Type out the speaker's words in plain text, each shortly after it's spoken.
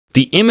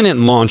The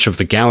imminent launch of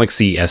the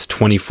Galaxy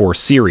S24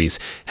 series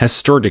has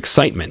stirred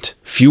excitement,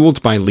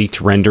 fueled by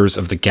leaked renders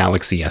of the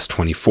Galaxy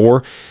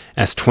S24,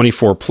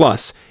 S24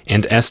 Plus,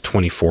 and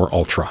S24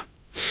 Ultra.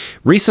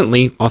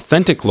 Recently,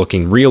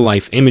 authentic-looking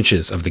real-life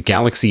images of the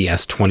Galaxy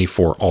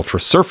S24 Ultra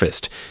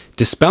surfaced,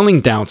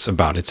 dispelling doubts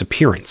about its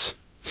appearance.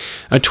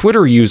 A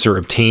Twitter user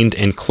obtained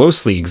and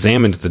closely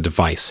examined the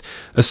device,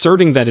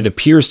 asserting that it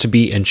appears to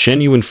be a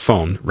genuine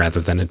phone rather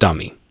than a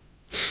dummy.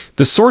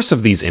 The source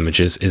of these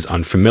images is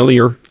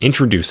unfamiliar,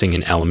 introducing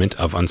an element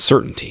of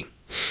uncertainty.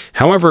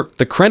 However,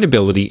 the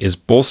credibility is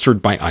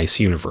bolstered by Ice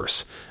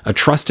Universe, a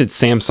trusted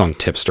Samsung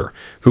tipster,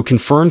 who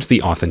confirmed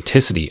the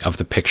authenticity of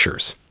the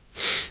pictures.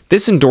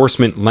 This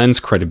endorsement lends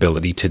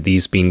credibility to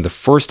these being the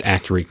first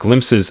accurate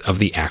glimpses of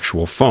the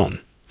actual phone.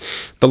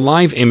 The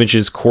live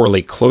images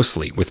correlate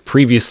closely with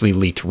previously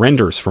leaked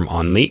renders from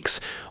OnLeaks,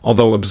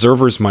 although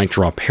observers might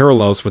draw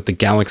parallels with the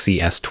Galaxy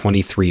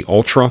S23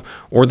 Ultra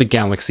or the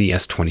Galaxy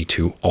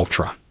S22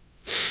 Ultra.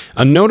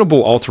 A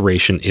notable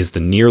alteration is the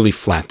nearly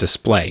flat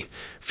display,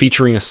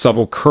 featuring a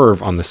subtle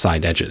curve on the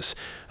side edges,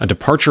 a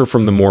departure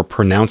from the more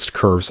pronounced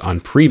curves on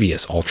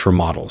previous Ultra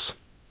models.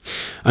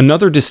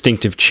 Another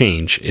distinctive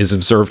change is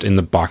observed in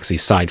the boxy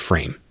side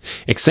frame,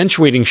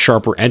 accentuating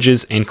sharper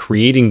edges and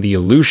creating the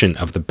illusion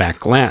of the back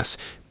glass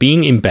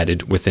being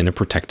embedded within a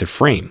protective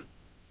frame.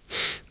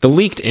 The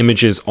leaked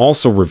images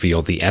also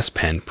reveal the S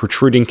Pen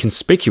protruding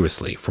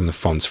conspicuously from the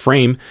phone's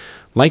frame,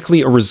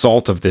 likely a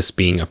result of this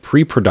being a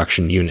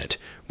pre-production unit,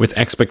 with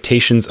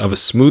expectations of a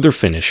smoother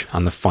finish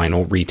on the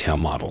final retail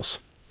models.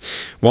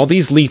 While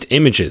these leaked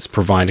images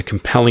provide a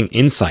compelling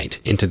insight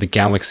into the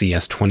Galaxy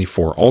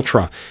S24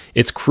 Ultra,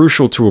 it's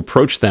crucial to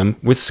approach them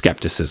with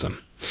skepticism.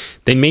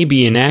 They may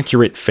be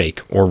inaccurate,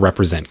 fake, or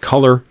represent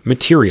color,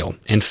 material,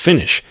 and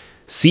finish,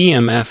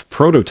 CMF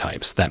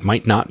prototypes that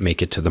might not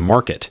make it to the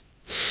market.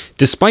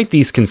 Despite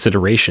these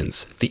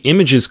considerations, the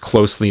images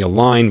closely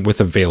align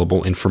with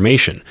available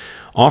information,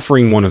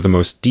 offering one of the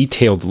most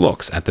detailed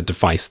looks at the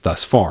device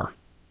thus far.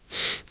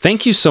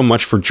 Thank you so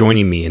much for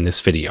joining me in this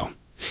video.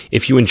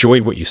 If you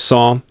enjoyed what you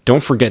saw,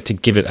 don't forget to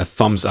give it a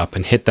thumbs up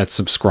and hit that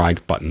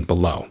subscribe button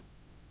below.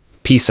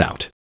 Peace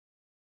out.